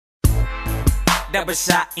double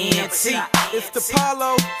shot NT. It's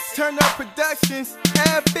Tpallo, Turn Up Productions,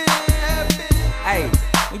 epic. Hey,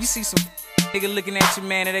 when you see some nigga looking at you,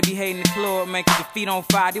 man, and they be hating the club, man, 'cause your feet on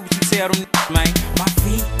fire, do what you tell them, man. My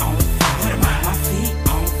feet on fire, put 'em on. My feet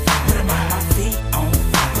on fire, put 'em on. My feet on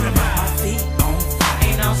fire, put 'em on. My feet on fire.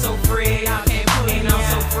 Ain't I'm so free, y'all can't put. Ain't I'm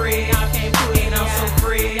so free, y'all can't put. Ain't I'm so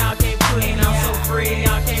free, y'all can't put. Ain't I'm so free,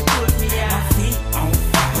 y'all can't put me out. My feet on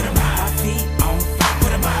fire, put 'em on. My feet on fire,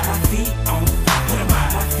 put 'em on. My feet on fire, put 'em on.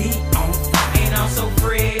 My feet on fire. Ain't I'm so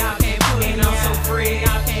free, y'all can't put. Ain't I'm so free,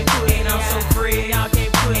 y'all can't put. Ain't I'm so free, y'all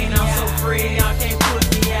can't put. Ain't I'm so free, y'all can't put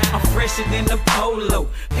me out. I'm fresher than the polo,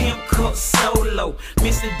 pimp cup solo.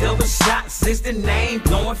 Mr. Double Shots is the name,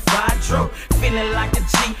 blowing Patron. Feeling like a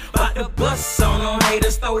G, bout to bust on them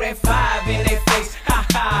haters. Throw that 5 in their face, ha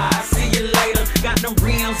ha, see you later. Got them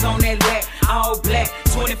rims on that lap, all black,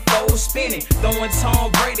 24 spinning. Throwing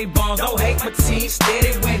Tom Brady bombs, don't hate my team,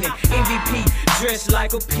 steady winning. MVP, dressed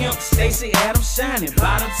like a pimp, Stacey Adams shining.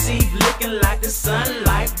 Bottom teeth looking like the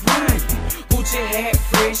sunlight burning. Gucci hat,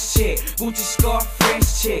 fresh check. Gucci scarf,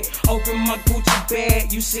 fresh check. Open my Gucci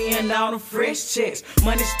bag, you seeing all the fresh checks.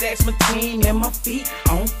 Money stacks, my team, and my feet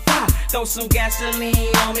on fire. Throw some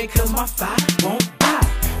gasoline on it, 'cause my fire won't die.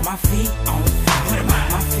 My feet on fire, put 'em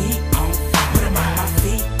on. My feet on fire, put 'em on. My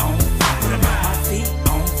feet on fire, put 'em on. My feet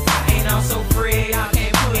on fire. Ain't I'm so free, y'all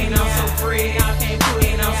can't put. Ain't I'm so free, y'all can't put.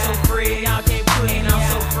 Ain't I'm so free, y'all can't put. Ain't I'm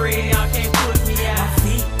so free, y'all can't put me out. My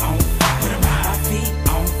feet on fire, put 'em on. My feet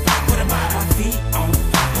on fire, put 'em on. My feet on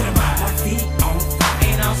fire, put 'em on. My feet on fire.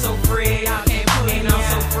 Ain't I'm so free, y'all can't put. Ain't I'm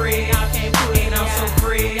so free, y'all can't put. Ain't I'm so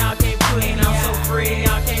free, y'all can't put. Ain't I'm so free,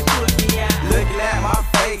 y'all can't put me out. Looking at my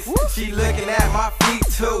face, she looking at my feet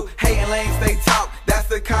too. Hating lanes, they talk, that's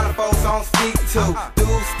the kind of folks I don't speak to.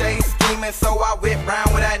 Dudes stay scheming, so I whip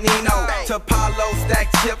round with that Nino. Tpallo stack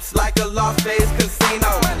chips like a Las Vegas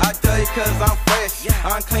casino. I tell you 'cause I'm fresh,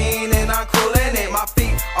 I'm clean and I'm cool in it. My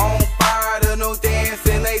feet on fire, the new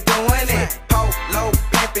dancing, they doing it. Polo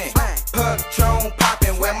pimping, Patron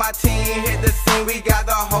popping. When my team hit the scene, we got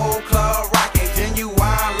the whole club rocking.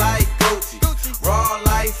 Genuine like Gucci, raw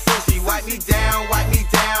like sushi. Wipe me down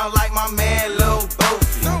like my man Lil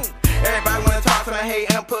Boosie. Everybody wanna talk to the hate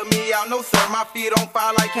and put me out, no sir. My feet on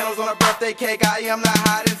fire like candles on a birthday cake. I am the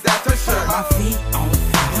hottest, that's for sure. My feet on